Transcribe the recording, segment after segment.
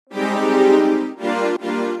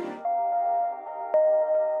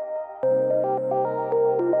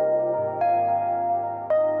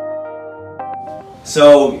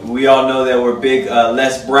So we all know that we're big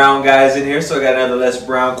Les Brown guys in here, so I got another Les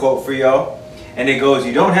Brown quote for y'all. And it goes,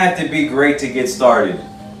 you don't have to be great to get started,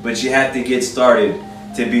 but you have to get started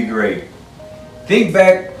to be great. Think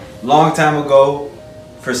back long time ago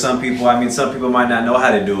for some people. I mean, some people might not know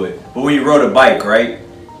how to do it, but when you rode a bike, right?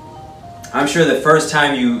 I'm sure the first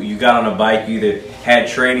time you got on a bike, you either had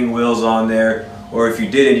training wheels on there, or if you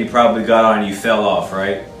didn't, you probably got on and you fell off,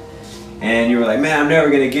 right? And you were like, man, I'm never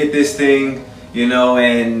gonna get this thing, you know,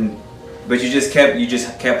 but you just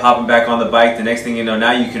kept hopping back on the bike. The next thing you know,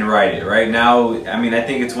 now you can ride it. Right now, I mean, I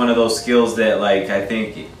think it's one of those skills that, like, I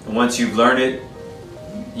think once you've learned it,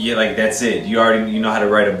 that's it. You know how to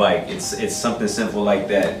ride a bike. It's something simple like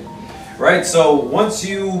that, right? So once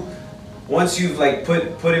you've like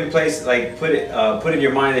put in place, like put in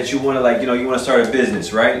your mind that you want to, you want to start a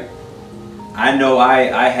business, right? I know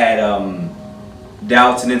I had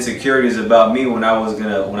doubts and insecurities about me when I was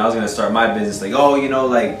gonna start my business. Like, oh,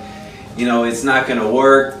 it's not gonna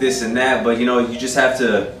work, this and that. But you just have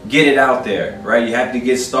to get it out there, right? You have to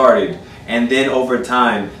get started, and then over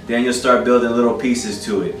time, then you'll start building little pieces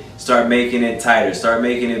to it. Start making it tighter. Start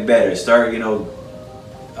making it better. Start getting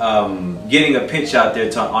a pitch out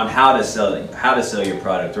there on how to sell your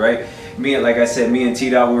product, right? Like I said, me and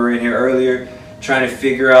T-Dot, we were in here earlier trying to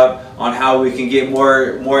figure out on how we can get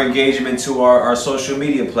more engagement to our social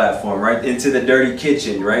media platform, right? Into the Dirty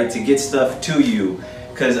Kitchen, right? To get stuff to you.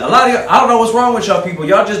 Because a lot of y'all, I don't know what's wrong with y'all people.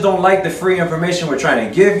 Y'all just don't like the free information we're trying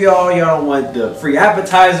to give y'all. Y'all don't want the free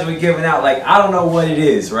appetizers we're giving out. Like, I don't know what it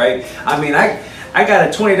is, right? I mean, I got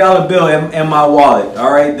a $20 bill in my wallet,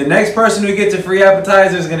 all right? The next person who gets a free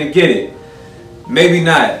appetizer is going to get it. Maybe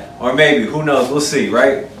not, or maybe, who knows? We'll see,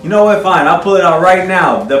 right? You know what? Fine, I'll pull it out right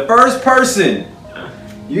now. The first person,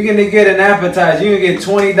 you're going to get an appetizer. You're going to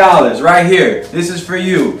get $20 right here. This is for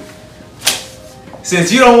you.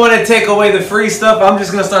 Since you don't want to take away the free stuff, I'm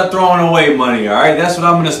just going to start throwing away money, all right? That's what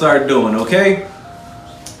I'm going to start doing, okay?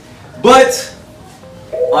 But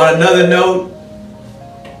on another note,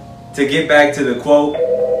 to get back to the quote,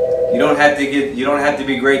 you don't have to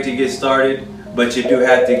be great to get started, but you do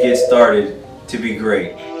have to get started to be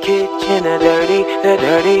great. Kitchen a dirty, the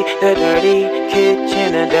dirty, the dirty,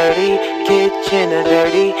 kitchen a dirty, kitchen a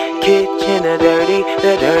dirty, kitchen a dirty,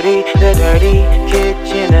 the dirty, the dirty,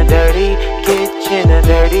 kitchen a dirty, kitchen a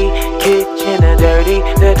dirty, kitchen a dirty,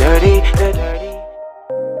 the dirty, the dirty.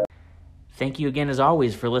 Thank you again, as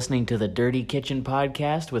always, for listening to the Dirty Kitchen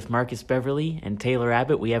Podcast with Marcus Beverly and Taylor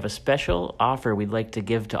Abbott. We have a special offer we'd like to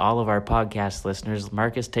give to all of our podcast listeners.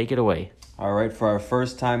 Marcus, take it away. All right, for our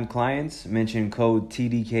first-time clients, mention code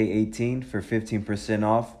TDK18 for 15%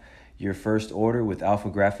 off your first order with Alpha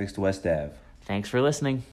Graphics West Ave. Thanks for listening.